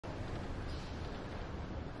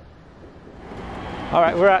All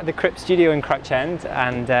right, we're at the Crypt Studio in Crouch End,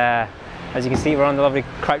 and as you can see, we're on the lovely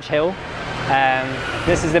Crouch Hill.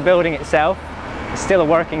 This is the building itself. It's still a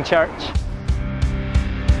working church.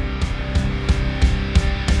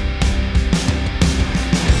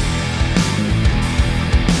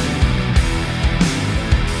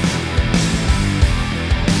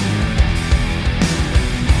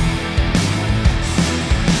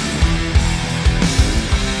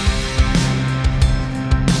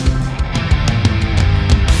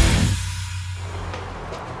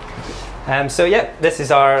 So yeah, this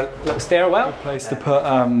is our little stairwell. Good place to put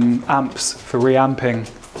amps for reamping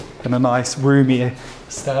in a nice roomy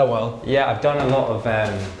stairwell. Yeah, I've done a lot of,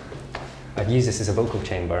 I've used this as a vocal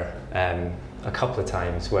chamber a couple of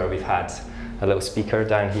times where we've had a little speaker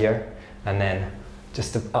down here and then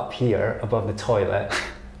just up here above the toilet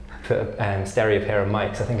put a stereo pair of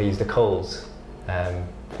mics. I think I used a Coles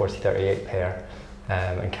 4038 pair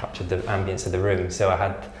and captured the ambience of the room. So I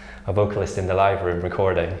had a vocalist in the live room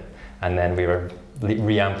recording, and then we were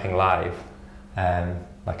reamping live,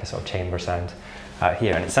 like a sort of chamber sound out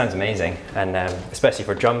here, and it sounds amazing. And especially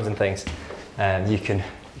for drums and things, you can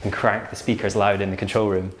crank the speakers loud in the control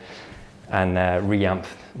room and reamp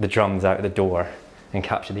the drums out the door and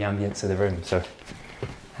capture the ambience of the room. So,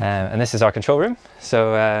 and this is our control room.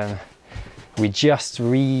 So we just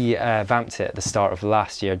revamped it at the start of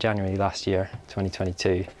last year, January last year,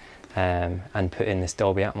 2022, and put in this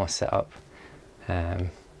Dolby ATMOS setup.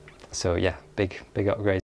 So yeah, big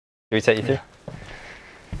upgrade. Can we take you through?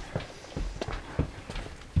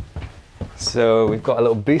 So we've got a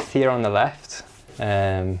little booth here on the left,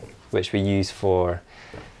 which we use for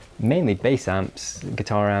mainly bass amps,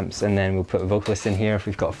 guitar amps, and then we'll put a vocalist in here if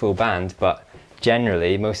we've got a full band. But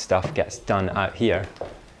generally, most stuff gets done out here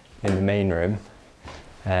in the main room.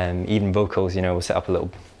 Even vocals, you know, we'll set up a little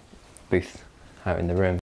booth out in the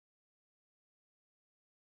room.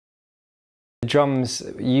 The drums,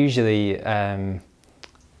 usually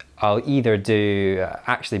I'll either do,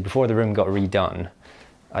 actually before the room got redone,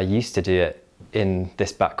 I used to do it in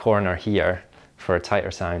this back corner here for a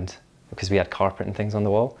tighter sound because we had carpet and things on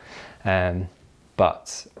the wall.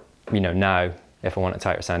 But you know, now if I want a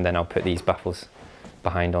tighter sound, then I'll put these baffles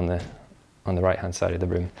behind on the right hand side of the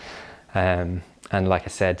room. And like I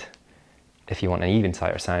said, if you want an even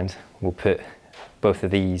tighter sound, we'll put both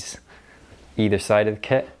of these either side of the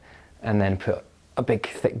kit, and then put a big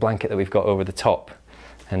thick blanket that we've got over the top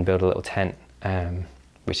and build a little tent,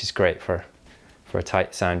 which is great for a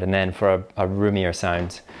tight sound. And then for a roomier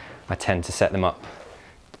sound, I tend to set them up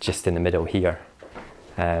just in the middle here.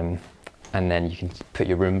 And then you can put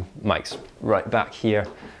your room mics right back here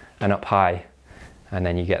and up high, and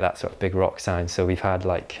then you get that sort of big rock sound. So we've had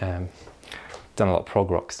like, done a lot of prog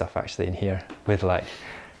rock stuff actually in here with like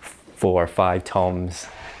 4 or 5 toms,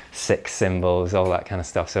 6 cymbals, all that kind of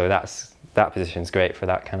stuff. So that position's great for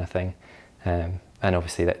that kind of thing. And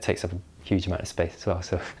obviously that takes up a huge amount of space as well.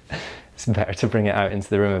 So it's better to bring it out into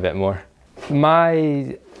the room a bit more.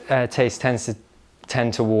 My taste tends to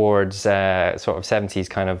tend towards sort of 70s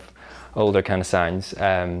kind of older kind of sounds.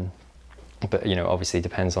 But you know, obviously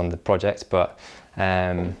depends on the project. But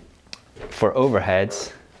for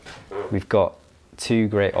overheads, we've got 2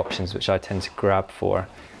 great options which I tend to grab for.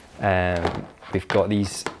 We've got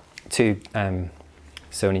these 2 Sony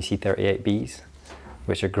C38Bs,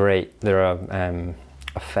 which are great. They're a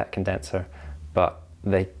FET condenser, but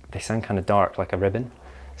they sound kind of dark, like a ribbon.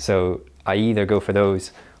 So I either go for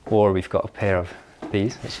those, or we've got a pair of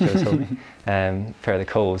these, which goes home, pair of the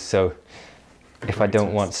Coles. So if I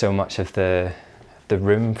don't want so much of the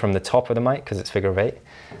room from the top of the mic, because it's figure of 8,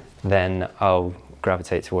 then I'll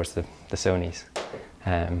gravitate towards the Sonys.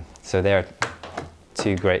 So they're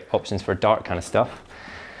 2 great options for dark kind of stuff.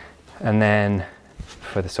 And then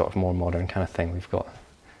for the sort of more modern kind of thing, we've got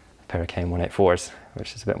a pair of KM184s,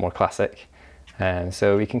 which is a bit more classic.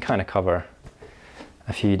 So we can kind of cover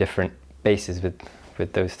a few different bases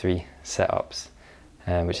with those 3 setups,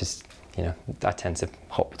 which is, you know, I tend to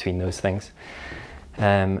hop between those things.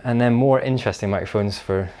 And then more interesting microphones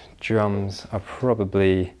for drums are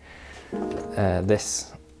probably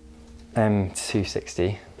this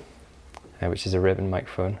M260, which is a ribbon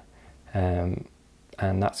microphone.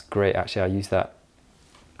 And that's great, actually. I use that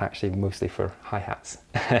actually mostly for hi-hats.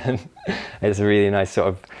 It's a really nice sort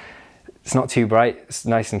of, it's not too bright, it's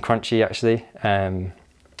nice and crunchy actually.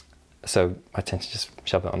 So I tend to just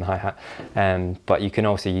shove it on the hi-hat. But you can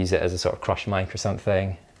also use it as a sort of crush mic or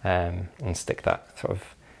something, and stick that sort of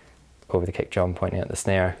over the kick drum pointing at the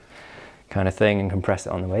snare kind of thing and compress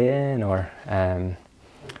it on the way in, or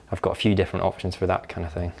I've got a few different options for that kind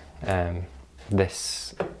of thing.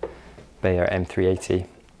 This Bayer M380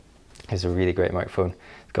 It's a really great microphone.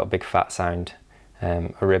 It's got a big fat sound,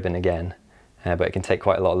 a ribbon again, but it can take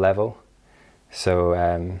quite a lot of level. So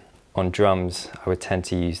on drums, I would tend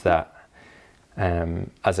to use that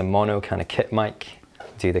as a mono kind of kit mic,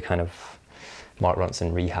 do the kind of Mark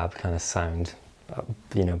Ronson rehab kind of sound,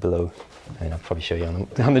 you know, below. I mean, I'll probably show you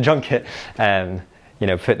on the drum kit. You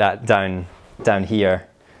know, put that down here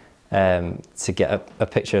to get a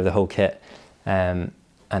picture of the whole kit, and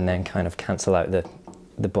then kind of cancel out the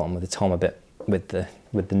bottom of the tom a bit with the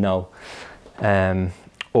null,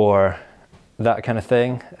 or that kind of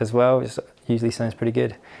thing as well. It usually sounds pretty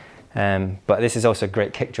good. But this is also a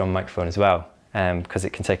great kick drum microphone as well, because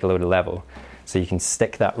it can take a load of level. So you can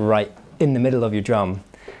stick that right in the middle of your drum.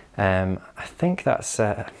 I think that's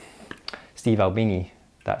Steve Albini.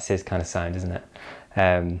 That's his kind of sound, isn't it?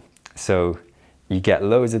 So you get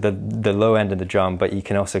loads of the low end of the drum, but you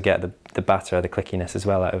can also get the batter, the clickiness as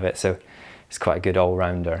well out of it. So it's quite a good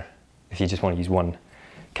all-rounder. If you just want to use one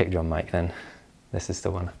kick drum mic, then this is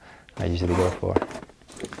the one I usually go for.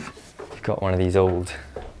 I've got one of these old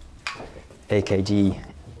AKG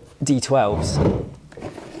D12s,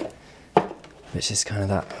 which is kind of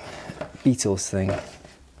that Beatles thing.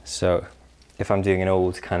 So if I'm doing an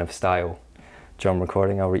old kind of style drum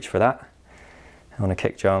recording, I'll reach for that on a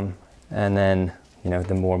kick drum. And then, you know,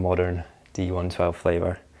 the more modern D112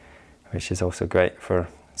 flavor, which is also great for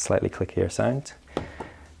slightly clickier sound.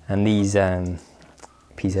 And these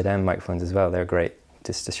PZM microphones as well, they're great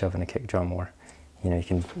just to shove in a kick drum, or, you know, you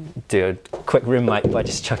can do a quick room mic by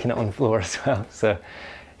just chucking it on the floor as well. So,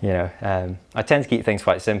 you know, I tend to keep things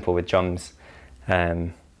quite simple with drums.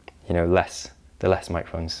 You know, the less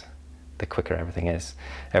microphones, the quicker everything is.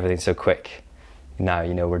 Everything's so quick now.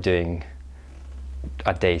 You know, we're doing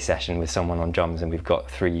a day session with someone on drums, and we've got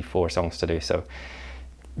 3-4 songs to do. So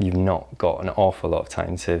you've not got an awful lot of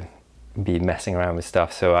time to be messing around with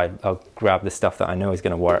stuff. So I'll grab the stuff that I know is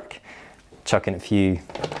going to work, chuck in a few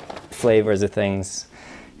flavors of things.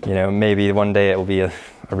 You know, maybe one day it will be a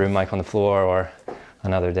room mic on the floor, or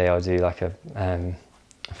another day I'll do like a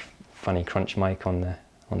funny crunch mic on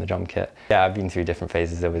the drum kit. Yeah, I've been through different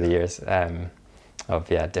phases over the years of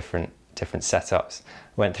different setups.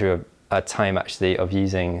 Went through a time actually of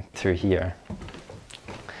using through here.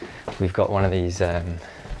 We've got one of these. I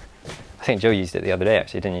think Joe used it the other day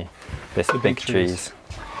actually, didn't you? This big trees.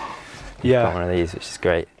 Yeah. Got one of these, which is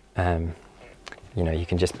great. You know, you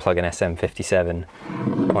can just plug an SM57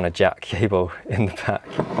 on a jack cable in the back,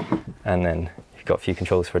 and then you've got a few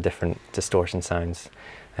controls for different distortion sounds,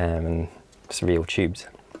 and just real tubes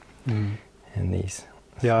in these.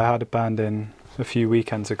 Yeah, I had a band in a few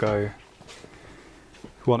weekends ago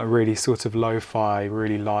who want a really sort of lo-fi,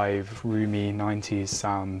 really live, roomy 90s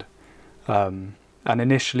sound, and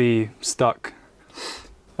initially stuck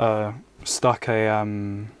a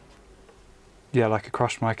like a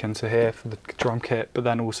crush mic into here for the drum kit, but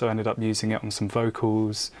then also ended up using it on some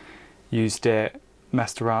vocals, used it,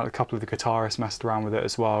 messed around, a couple of the guitarists messed around with it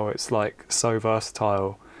as well. It's like so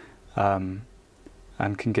versatile, and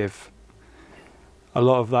can give a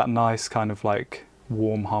lot of that nice kind of like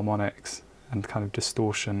warm harmonics and kind of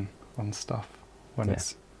distortion on stuff when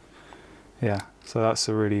it's, so that's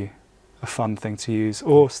a fun thing to use.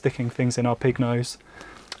 Or sticking things in our pig nose.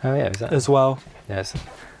 Oh yeah, exactly. As well. Yes.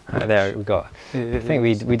 There we got. I think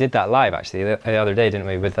we did that live actually the other day, didn't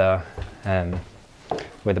we, with a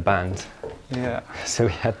band. Yeah. So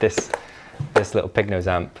we had this little pig nose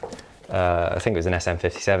amp. I think it was an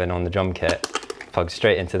SM57 on the drum kit. Plugged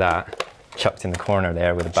straight into that, chucked in the corner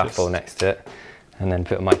there with a baffle next to it, and then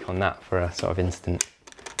put a mic on that for a sort of instant,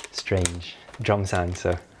 strange drum sound. So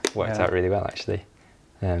it worked out really well actually.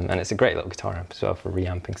 And it's a great little guitar amp as well for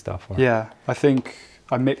reamping stuff. Yeah, I think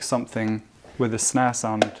I mixed something with a snare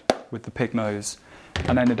sound with the pig nose,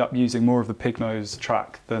 and ended up using more of the pig nose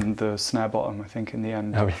track than the snare bottom, I think, in the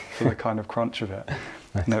end, for the kind of crunch of it.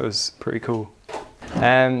 Nice. And it was pretty cool.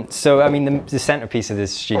 So I mean, the centerpiece of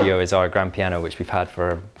this studio is our grand piano, which we've had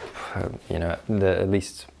for you know, at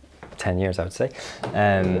least 10 years, I would say,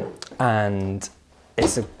 and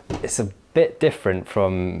it's a bit different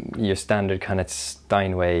from your standard kind of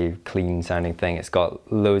Steinway clean sounding thing. It's got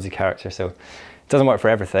loads of character, so it doesn't work for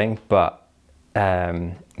everything, but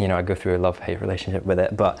you know, I go through a love-hate relationship with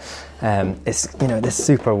it, but it's, you know, this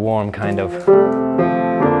super warm kind of,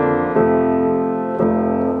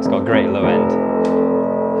 it's got a great low end,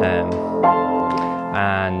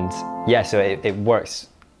 and yeah, so it works.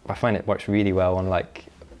 I find it works really well on like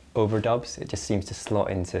overdubs. It just seems to slot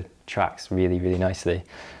into tracks really, really nicely.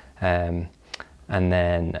 And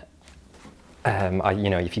then, you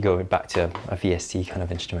know, if you go back to a VST kind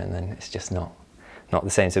of instrument, then it's just not not the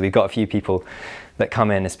same. So we've got a few people that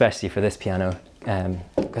come in, especially for this piano,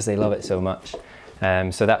 because they love it so much.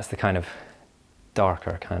 So that's the kind of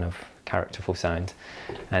darker, kind of characterful sound.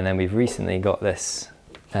 And then we've recently got this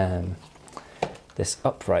this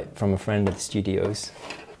upright from a friend of the studios,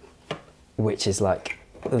 which is like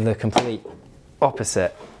the complete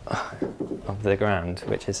opposite of the ground,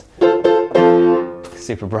 which is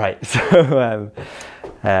super bright. So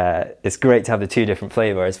it's great to have the two different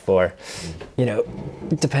flavors for, you know,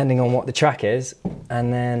 depending on what the track is.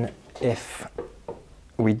 And then if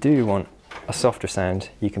we do want a softer sound,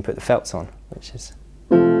 you can put the felts on, which is,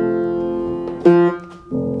 there you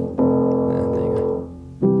go.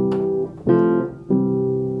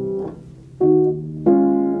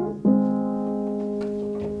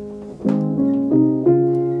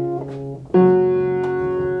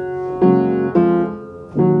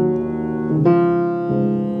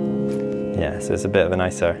 Yeah, so it's a bit of a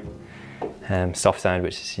nicer soft sound,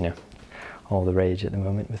 which is, you know, all the rage at the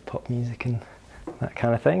moment with pop music and that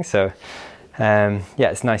kind of thing. So yeah,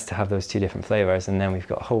 it's nice to have those two different flavors. And then we've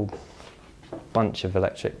got a whole bunch of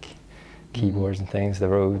electric keyboards and things, the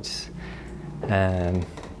Rhodes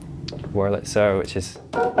Wurlitzer, which is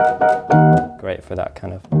great for that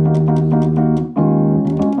kind of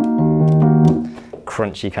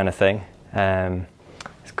crunchy kind of thing.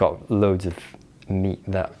 It's got loads of meat,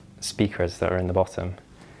 that speakers that are in the bottom,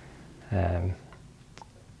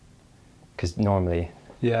 because normally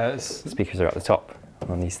speakers are at the top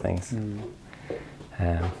on these things.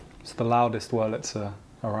 It's the loudest Wurlitzer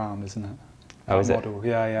around, isn't it? Oh, is it?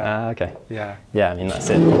 Yeah, yeah. Okay. Yeah. Yeah, I mean, that's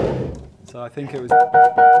it. So I think it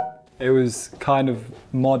was kind of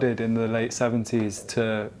modded in the late 70s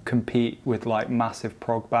to compete with like massive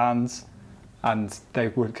prog bands, and they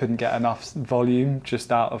couldn't get enough volume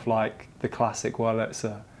just out of like the classic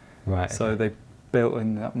Wurlitzer. Right. So they built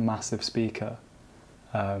in that massive speaker,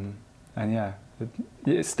 and yeah,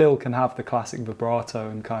 it still can have the classic vibrato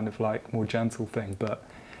and kind of like more gentle thing, but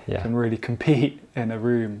yeah, can really compete in a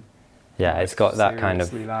room. Yeah, it's got that kind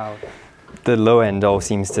of loud. The low end all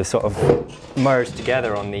seems to sort of merge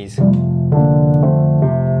together on these. It's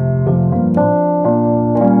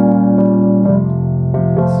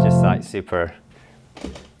just like super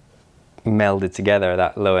melded together,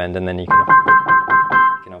 that low end, and then you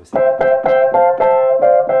can obviously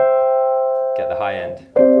get the high end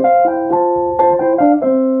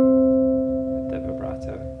with the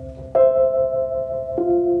vibrato.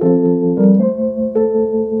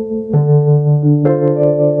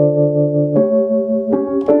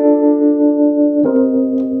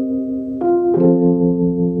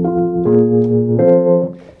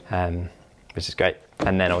 Which is great.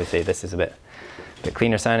 And then obviously this is a bit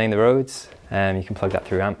cleaner sounding, the Rhodes. You can plug that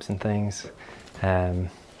through amps and things.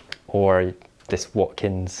 Or this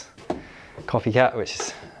Watkins Copycat, which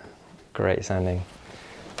is great sounding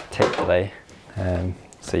tape delay.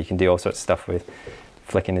 So you can do all sorts of stuff with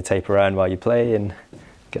flicking the tape around while you play and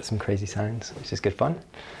get some crazy sounds, which is good fun.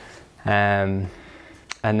 And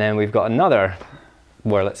then we've got another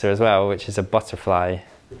Wurlitzer as well, which is a Butterfly,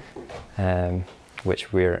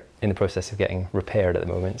 which we're in the process of getting repaired at the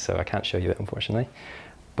moment, so I can't show you it unfortunately.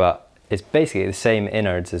 But it's basically the same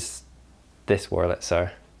innards as this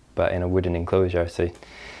Wurlitzer, but in a wooden enclosure, so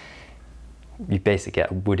you basically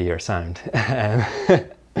get a woodier sound.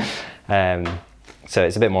 So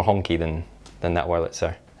it's a bit more honky than that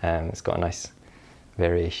Wurlitzer. It's got a nice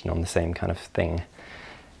variation on the same kind of thing.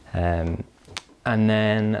 And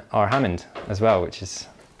then our Hammond as well, which is,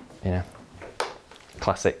 you know,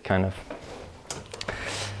 classic kind of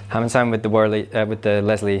Hammond sound with the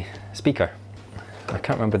Leslie speaker. I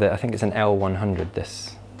can't remember I think it's an L100,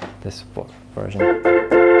 this version.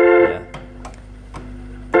 Yeah.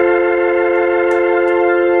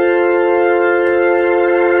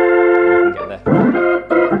 You can get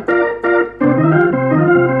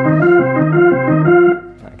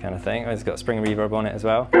that kind of thing. It's got spring reverb on it as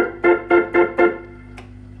well.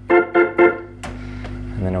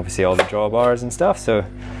 And then obviously all the drawbars and stuff. So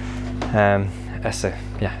it's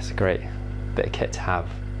a great bit of kit to have.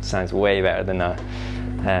 Sounds way better than a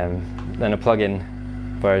plug-in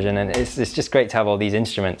version, and it's just great to have all these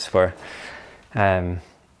instruments for, you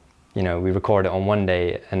know, we record it on one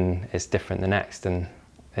day and it's different the next, and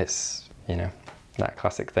it's, you know, that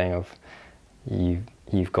classic thing of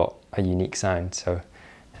you've got a unique sound. So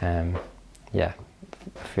yeah, I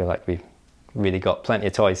feel like we've really got plenty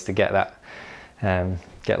of toys to get that,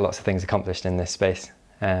 get lots of things accomplished in this space.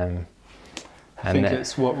 I think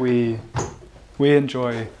it's what we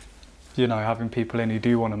enjoy, you know, having people in who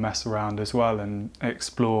do want to mess around as well and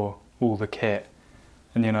explore all the kit.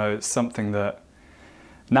 And, you know, it's something that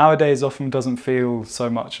nowadays often doesn't feel so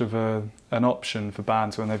much of an option for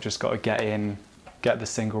bands when they've just got to get in, get the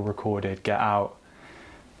single recorded, get out.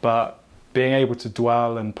 But being able to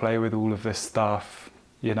dwell and play with all of this stuff,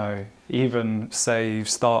 you know, even say you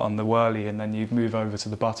start on the whirly and then you move over to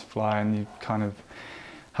the butterfly and you kind of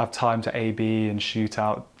have time to A/B and shoot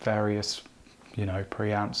out various, you know,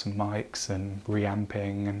 preamps and mics and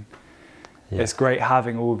reamping, and it's great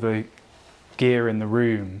having all the gear in the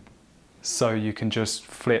room so you can just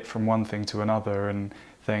flip from one thing to another and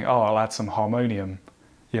think, oh, I'll add some harmonium,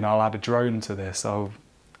 you know, I'll add a drone to this, I'll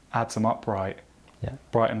add some upright,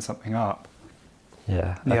 brighten something up.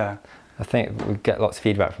 I think we get lots of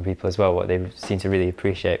feedback from people as well. What they seem to really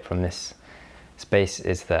appreciate from this space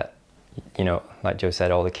is that, you know, like Joe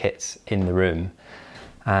said, all the kit's in the room,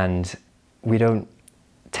 and we don't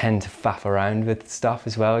tend to faff around with stuff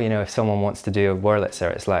as well. You know, if someone wants to do a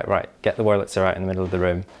Wurlitzer, it's like, right, get the Wurlitzer out in the middle of the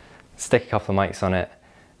room, stick a couple of mics on it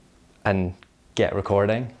and get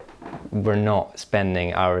recording. We're not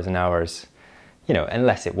spending hours and hours, you know,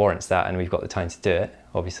 unless it warrants that and we've got the time to do it.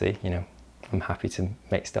 Obviously, you know, I'm happy to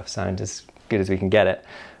make stuff sound as good as we can get it,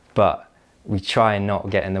 but we try and not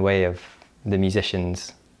get in the way of the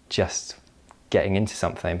musicians just getting into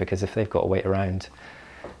something, because if they've got to wait around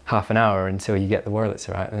half an hour until you get the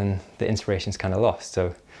Wurlitzer out, then the inspiration's kind of lost.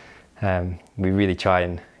 So we really try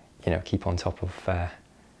and, you know, keep on top of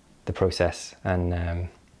the process and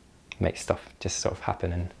make stuff just sort of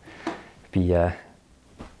happen and be as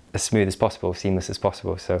smooth as possible, seamless as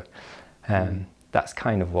possible. So that's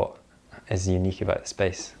kind of what is unique about the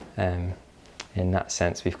space. In that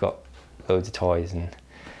sense, we've got loads of toys,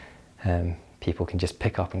 and people can just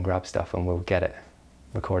pick up and grab stuff and we'll get it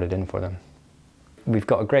recorded in for them. We've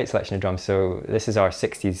got a great selection of drums. So this is our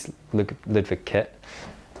 60s Ludwig kit,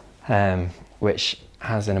 which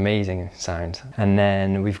has an amazing sound. And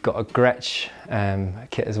then we've got a Gretsch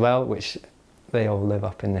kit as well, which they all live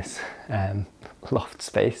up in this loft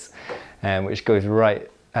space, which goes right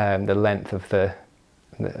the length of the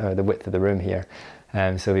width of the room here.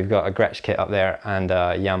 So we've got a Gretsch kit up there and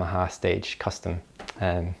a Yamaha Stage Custom.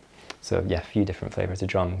 So yeah, a few different flavors of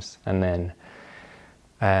drums. And then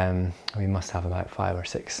we must have about 5 or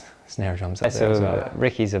 6 snare drums up there as well.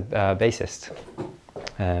 Ricky's a bassist,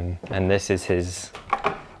 and this is his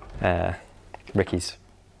Ricky's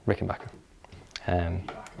Rickenbacker.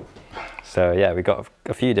 So yeah, we got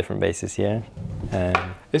a few different basses here.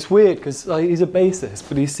 It's weird because like, he's a bassist,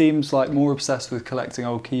 but he seems like more obsessed with collecting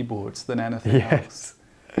old keyboards than anything else.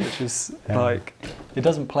 Which is like, he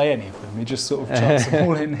doesn't play any of them, he just sort of chucks them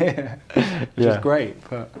all in here, which is great.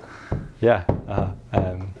 But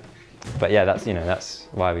but yeah, that's, you know, that's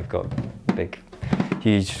why we've got a big,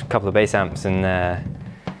 huge couple of bass amps, and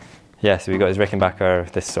yeah, so we've got his Rickenbacker,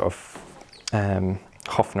 this sort of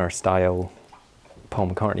Hofner style Paul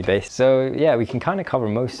McCartney bass. So yeah, we can kind of cover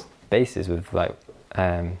most bases with like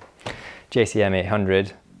JCM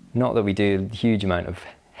 800. Not that we do a huge amount of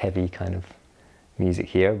heavy kind of music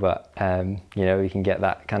here, but you know, we can get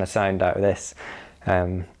that kind of sound out of this.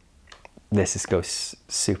 This just goes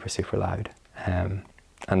super loud, and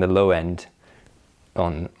the low end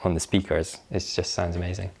on the speakers, it just sounds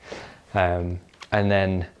amazing. And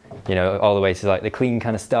then, you know, all the way to like the clean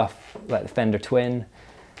kind of stuff, like the Fender Twin.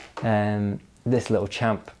 This little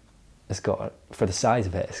champ has got, for the size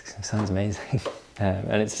of it, it sounds amazing.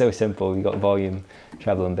 And it's so simple. You've got volume,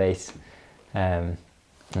 treble and bass, and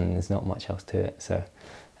there's not much else to it. So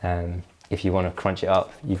if you want to crunch it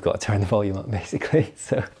up, you've got to turn the volume up basically.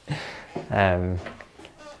 So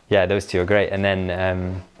yeah, those two are great. And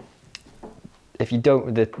then if you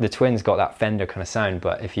don't, the Twin's got that Fender kind of sound,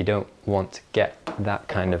 but if you don't want to get that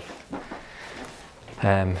kind of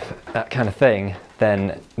thing,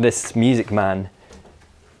 then this Music Man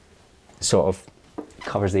sort of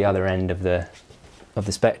covers the other end of the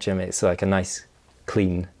spectrum. It's like a nice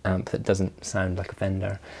clean amp that doesn't sound like a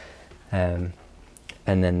Fender, and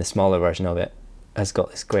then the smaller version of it has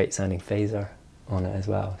got this great sounding phaser on it as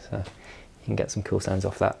well, so you can get some cool sounds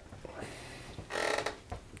off that.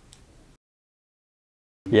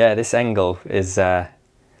 Yeah, this Engel is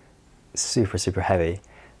super heavy,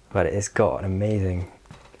 but it's got an amazing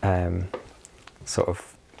sort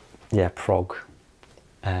of, yeah, prog,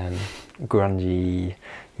 grungy,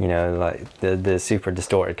 you know, like the super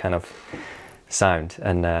distorted kind of sound,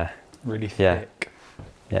 and really thick.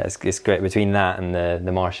 Yeah, it's great. Between that and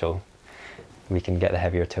the Marshall, we can get the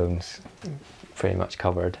heavier tones pretty much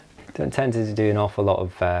covered. Don't tend to do an awful lot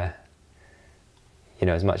of, you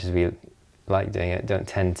know, as much as we like doing it, don't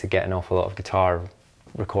tend to get an awful lot of guitar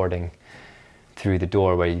recording through the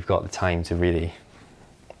door where you've got the time to really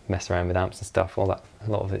mess around with amps and stuff. A lot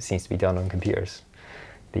of it seems to be done on computers.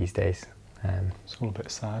 these days. It's all a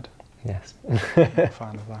bit sad. Yes. I'm not a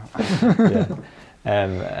fan of that. Yeah.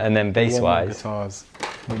 And then bass-wise, guitars.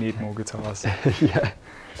 We need more guitars. yeah.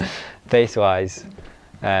 Bass-wise,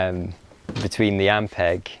 between the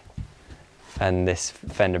Ampeg and this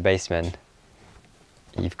Fender Bassman,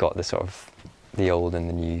 you've got the sort of the old and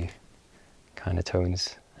the new kind of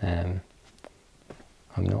tones. I'm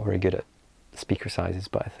not very good at speaker sizes,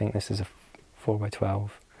 but I think this is a 4x12.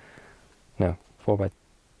 No,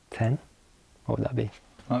 4x10. What would that be?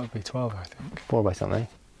 That would be 12, I think. 4 by something,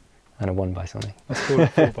 and a 1 by something. Let's call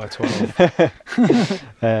it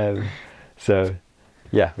 4x12. So,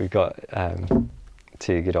 yeah, we've got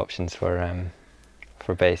 2 good options for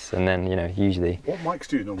bass, and then usually. What mics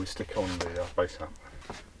do you normally stick on the bass amp?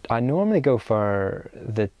 I normally go for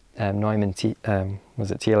the Neumann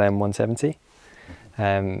was it TLM 170.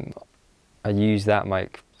 I use that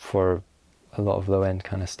mic for a lot of low end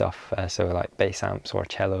kind of stuff, so like bass amps or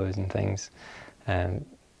cellos and things.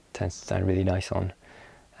 Tends to sound really nice on.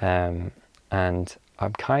 And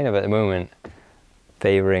I'm kind of at the moment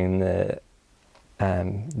favouring the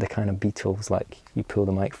kind of Beatles, like you pull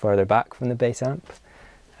the mic further back from the bass amp,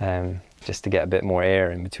 just to get a bit more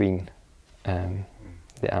air in between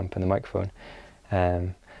the amp and the microphone.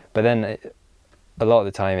 But then a lot of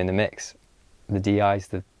the time in the mix, the DI's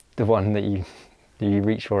the one that you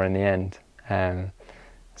reach for in the end.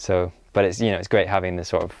 But it's it's great having the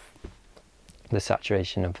sort of the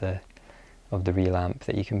saturation of the real amp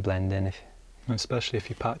that you can blend in, especially if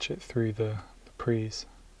you patch it through the pre's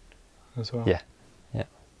as well. Yeah.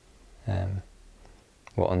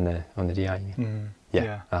 What on the DI?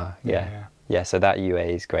 Yeah. So that UA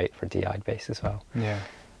is great for DI'd bass as well. Yeah.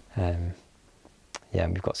 And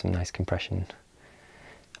we've got some nice compression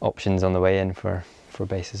options on the way in for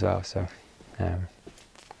bass as well. So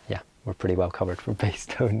we're pretty well covered for bass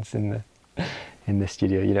tones in the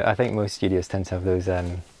studio. I think most studios tend to have those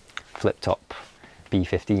flip top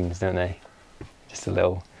B15s, don't they? Just a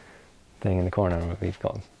little thing in the corner. We've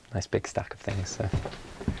got a nice big stack of things.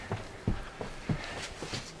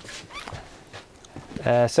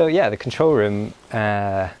 So the control room,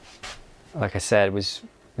 like I said, was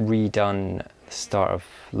redone at the start of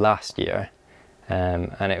last year,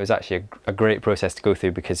 and it was actually a great process to go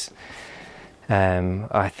through because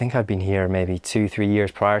I think I'd been here maybe 2-3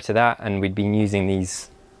 years prior to that, and we'd been using these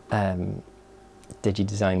DigiDesign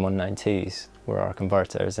 192s were our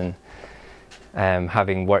converters, and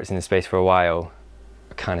having worked in the space for a while,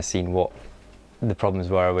 I kind of seen what the problems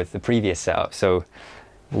were with the previous setup. So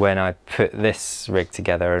when I put this rig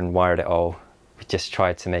together and wired it all, we just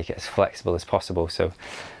tried to make it as flexible as possible. So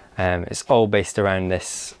it's all based around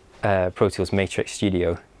this Pro Tools Matrix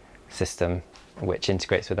Studio system, which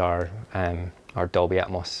integrates with our Dolby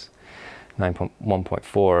ATMOS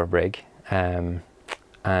 9.1.4 rig,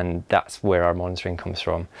 and that's where our monitoring comes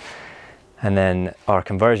from. And then our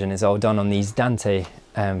conversion is all done on these Dante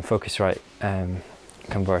Focusrite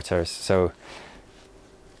converters. So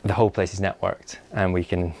the whole place is networked, and we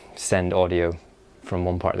can send audio from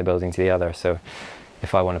one part of the building to the other. So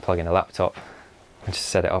if I want to plug in a laptop, I just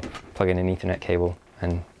set it up, plug in an Ethernet cable,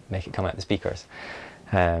 and make it come out the speakers.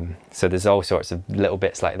 So there's all sorts of little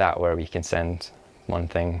bits like that where we can send one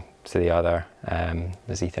thing to the other.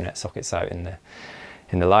 There's Ethernet sockets out in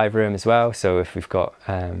the live room as well. So if we've got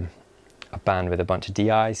a band with a bunch of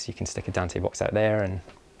DIs, you can stick a Dante box out there and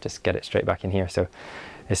just get it straight back in here. So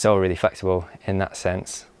it's all really flexible in that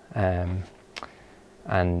sense. And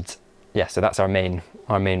yeah, so that's our main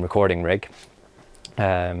recording rig.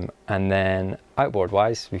 And then outboard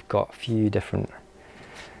wise, we've got a few different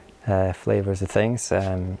flavors of things.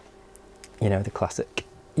 The classic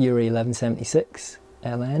Euro 1176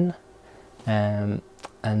 LN, and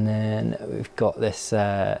then we've got this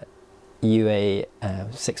UA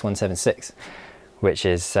 6176, which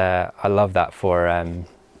is I love that for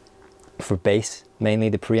bass, mainly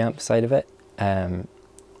the preamp side of it.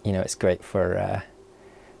 It's great for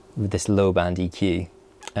with this low band EQ.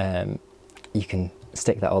 You can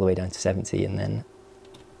stick that all the way down to 70 and then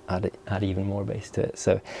add even more bass to it.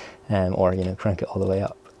 So, or crank it all the way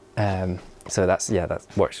up. So that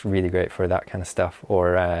works really great for that kind of stuff.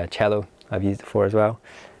 Or cello, I've used it for as well.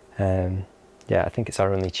 I think it's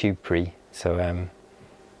our only tube pre. So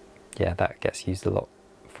that gets used a lot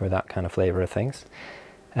for that kind of flavour of things.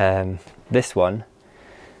 This one,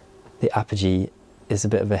 the Apogee, is a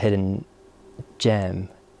bit of a hidden gem.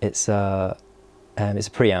 It's a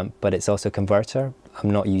preamp, but it's also a converter. I'm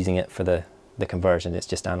not using it for the conversion, it's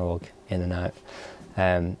just analog in and out.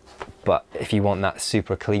 But if you want that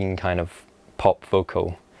super clean kind of pop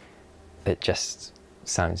vocal, it just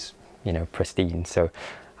sounds pristine. So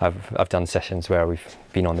I've done sessions where we've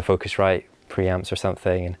been on the Focusrite preamps or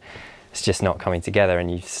something, and it's just not coming together, and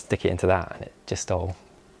you stick it into that and it just all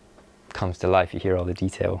comes to life. You hear all the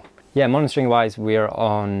detail. Yeah, monitoring wise, we're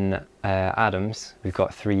on Adams. We've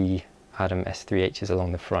got 3 Adam S3Hs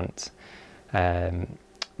along the front,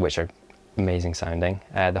 which are amazing sounding.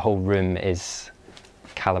 The whole room is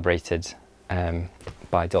calibrated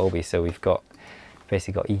by Dolby, so we've got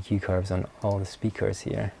basically got EQ curves on all the speakers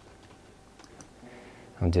here.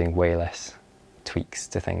 I'm doing way less tweaks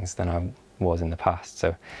to things than I was in the past,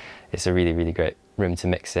 so it's a really, really great room to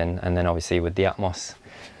mix in. And then obviously with the Atmos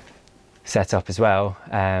setup as well,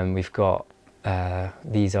 we've got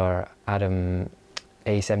these are Adam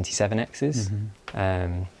A77Xs.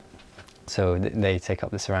 So they take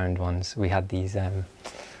up the surround ones. We had these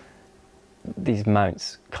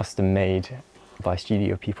mounts custom made by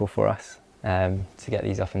studio people for us to get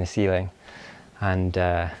these up in the ceiling, and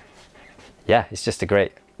yeah, it's just a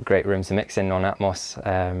great room to mix in on Atmos.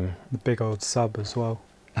 The big old sub as well.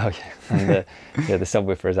 Oh yeah, and the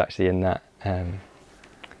subwoofer is actually in that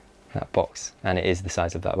that box, and it is the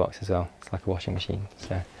size of that box as well. It's like a washing machine.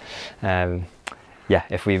 So yeah,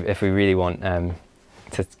 if we really want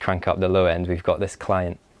to crank up the low end, we've got this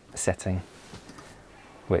client setting,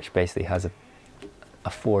 which basically has a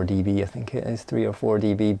 4 dB, I think it is, 3 or 4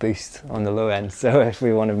 dB boost on the low end. So if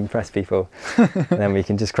we want to impress people, then we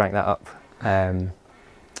can just crank that up. And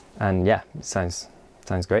yeah, it sounds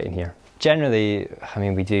great in here. Generally, I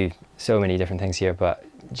mean, we do so many different things here, but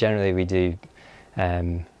generally we do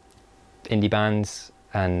indie bands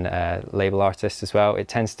and label artists as well. It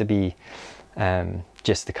tends to be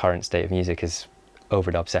just the current state of music is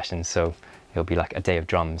overdub sessions, so it'll be like a day of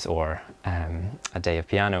drums or a day of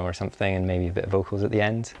piano or something, and maybe a bit of vocals at the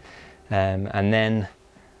end. And then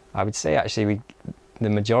I would say actually the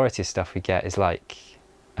majority of stuff we get is like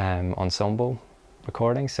ensemble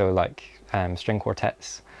recordings, so like string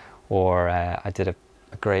quartets, or I did a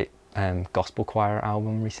great gospel choir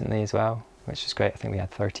album recently as well, which is great. I think we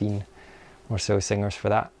had 13 or so singers for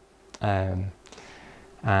that.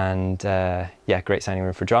 And yeah, great sounding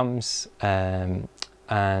room for drums, and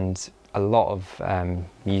a lot of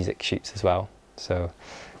music shoots as well. So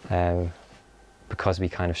because we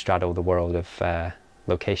kind of straddle the world of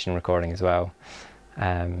location recording as well,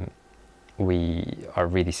 we are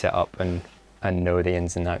really set up and know the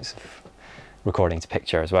ins and outs of recording to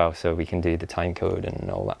picture as well, so we can do the time code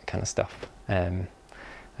and all that kind of stuff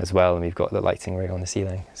as well. And we've got the lighting rig on the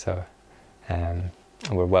ceiling, so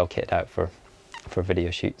we're well kitted out for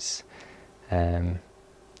video shoots. And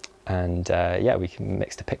yeah, we can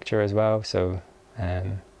mix to picture as well, so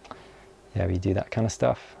yeah, we do that kind of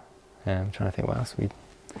stuff. I'm trying to think what else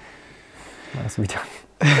have we done.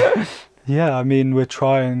 Yeah, I mean,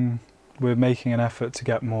 we're making an effort to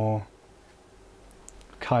get more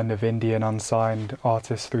kind of indie and unsigned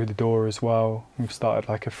artists through the door as well. We've started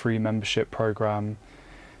like a free membership program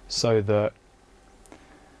so that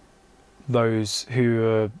those who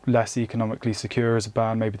are less economically secure as a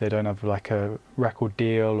band, maybe they don't have like a record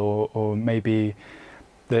deal, or maybe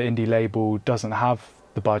the indie label doesn't have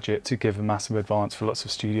the budget to give a massive advance for lots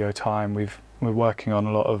of studio time. We're working on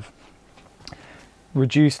a lot of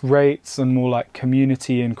reduced rates and more like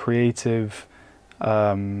community and creative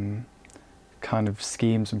kind of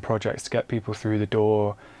schemes and projects to get people through the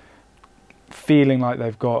door, feeling like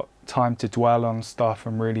they've got time to dwell on stuff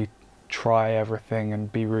and really try everything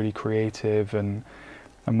and be really creative. And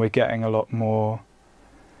we're getting a lot more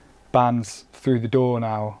bands through the door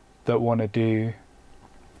now that want to do,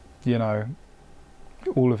 you know,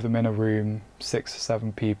 all of them in a room, 6 or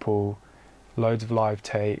 7 people, loads of live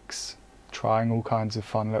takes, trying all kinds of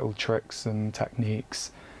fun little tricks and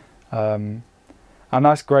techniques. And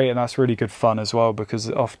that's great, and that's really good fun as well, because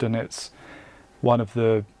often it's one of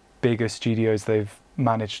the bigger studios they've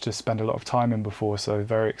managed to spend a lot of time in before, so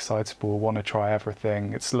very excitable, want to try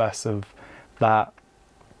everything. It's less of that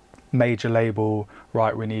major label,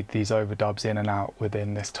 right, we need these overdubs in and out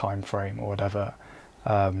within this time frame or whatever.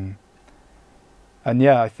 And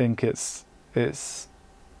yeah, I think it's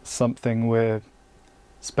something we're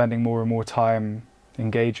spending more and more time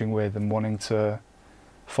engaging with and wanting to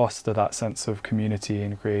foster that sense of community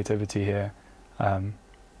and creativity here.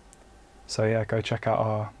 So yeah, go check out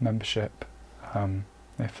our membership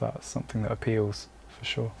if that's something that appeals, for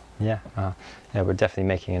sure. Yeah, yeah, we're definitely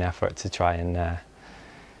making an effort to try and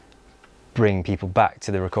bring people back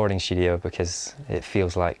to the recording studio, because it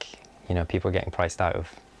feels like, you know, people are getting priced out of.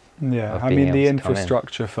 Yeah, I mean, the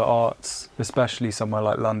infrastructure for arts, especially somewhere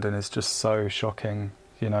like London, is just so shocking,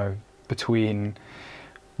 you know, between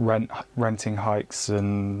renting hikes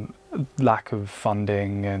and lack of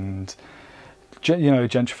funding and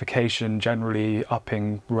gentrification, generally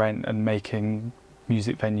upping rent and making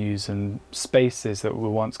music venues and spaces that were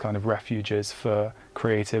once kind of refuges for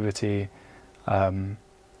creativity,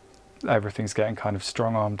 everything's getting kind of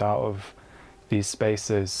strong-armed out of these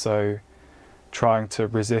spaces. So trying to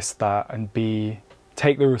resist that and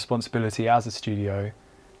take the responsibility as a studio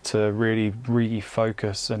to really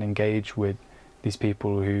refocus and engage with these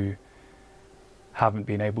people who haven't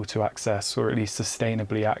been able to access, or at least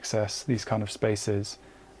sustainably access, these kind of spaces,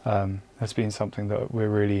 has been something that we're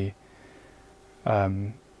really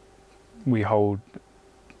we hold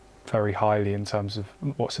very highly in terms of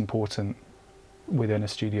what's important within a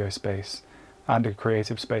studio space and a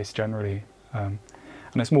creative space generally, and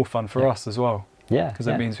it's more fun for us as well, because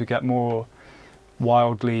it means we get more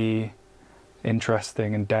wildly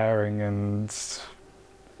interesting and daring and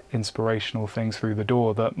inspirational things through the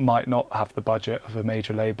door that might not have the budget of a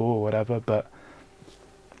major label or whatever, but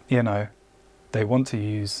you know, they want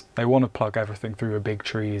to plug everything through a big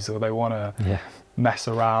trees, or they want to mess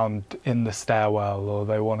around in the stairwell, or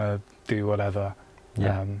they want to do whatever,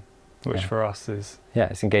 which for us is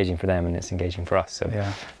it's engaging for them and it's engaging for us. So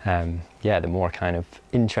the more kind of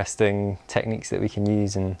interesting techniques that we can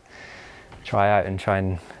use and try out and try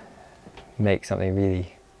and make something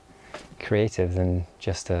really creative than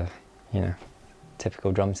just a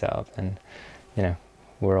typical drum setup, and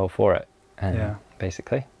we're all for it, and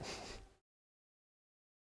basically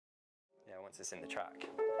once it's in the track.